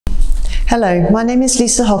Hello, my name is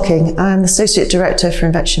Lisa Hocking. I'm the Associate Director for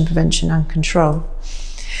Infection Prevention and Control.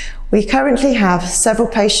 We currently have several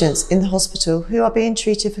patients in the hospital who are being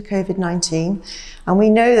treated for COVID-19, and we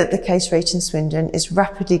know that the case rate in Swindon is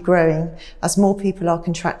rapidly growing as more people are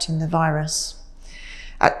contracting the virus.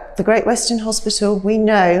 At the Great Western Hospital, we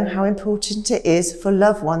know how important it is for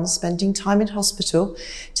loved ones spending time in hospital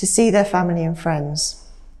to see their family and friends.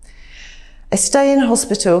 A stay in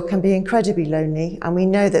hospital can be incredibly lonely, and we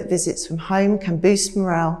know that visits from home can boost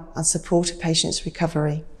morale and support a patient's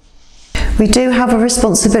recovery. We do have a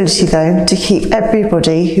responsibility, though, to keep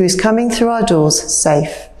everybody who is coming through our doors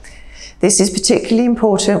safe. This is particularly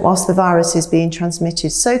important whilst the virus is being transmitted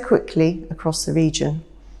so quickly across the region.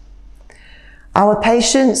 Our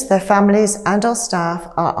patients, their families and our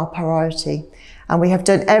staff are our priority, and we have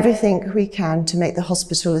done everything we can to make the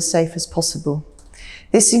hospital as safe as possible.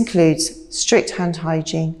 This includes strict hand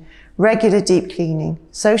hygiene, regular deep cleaning,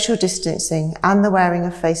 social distancing and the wearing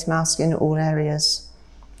of face masks in all areas.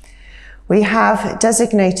 We have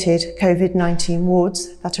designated COVID-19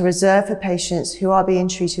 wards that are reserved for patients who are being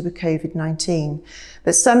treated with COVID-19,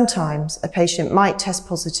 but sometimes a patient might test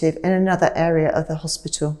positive in another area of the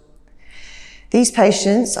hospital. These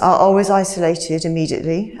patients are always isolated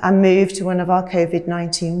immediately and moved to one of our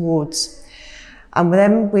COVID-19 wards. And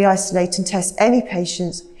then we isolate and test any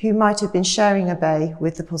patients who might have been sharing a bay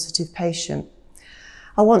with the positive patient.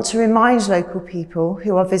 I want to remind local people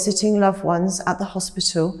who are visiting loved ones at the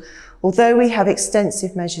hospital, although we have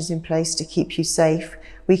extensive measures in place to keep you safe,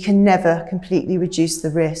 we can never completely reduce the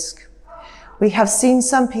risk. We have seen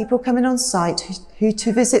some people coming on site who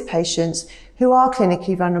to visit patients who are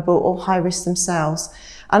clinically vulnerable or high risk themselves,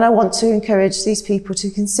 and I want to encourage these people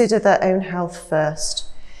to consider their own health first.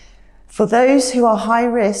 For those who are high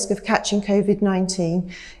risk of catching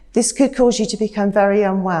COVID-19, this could cause you to become very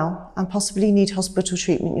unwell and possibly need hospital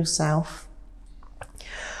treatment yourself.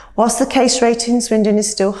 Whilst the case rate in Swindon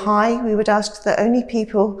is still high, we would ask that only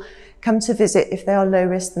people come to visit if they are low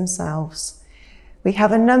risk themselves. We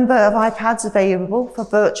have a number of iPads available for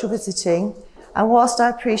virtual visiting, and whilst I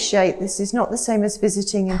appreciate this is not the same as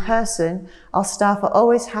visiting in person, our staff are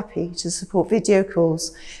always happy to support video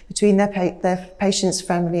calls between their patients'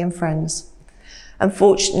 family and friends.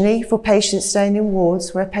 Unfortunately, for patients staying in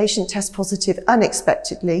wards where a patient tests positive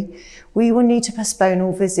unexpectedly, we will need to postpone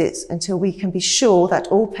all visits until we can be sure that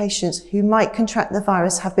all patients who might contract the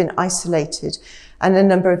virus have been isolated and a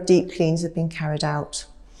number of deep cleans have been carried out.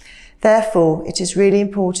 Therefore, it is really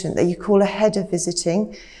important that you call ahead of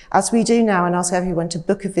visiting, as we do now, and ask everyone to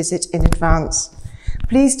book a visit in advance.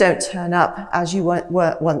 Please don't turn up as you weren't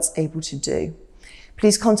once able to do.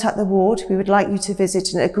 Please contact the ward. We would like you to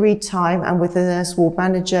visit an agreed time and with the nurse ward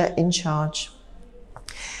manager in charge.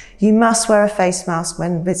 You must wear a face mask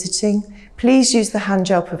when visiting. Please use the hand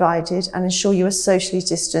gel provided and ensure you are socially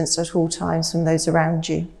distanced at all times from those around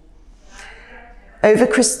you. Over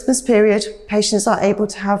Christmas period, patients are able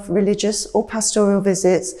to have religious or pastoral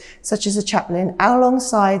visits, such as a chaplain,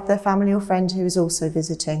 alongside their family or friend who is also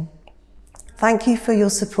visiting. Thank you for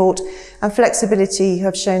your support and flexibility you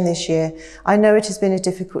have shown this year. I know it has been a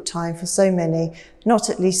difficult time for so many,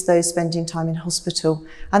 not at least those spending time in hospital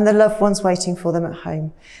and the loved ones waiting for them at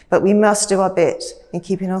home. But we must do our bit in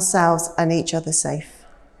keeping ourselves and each other safe.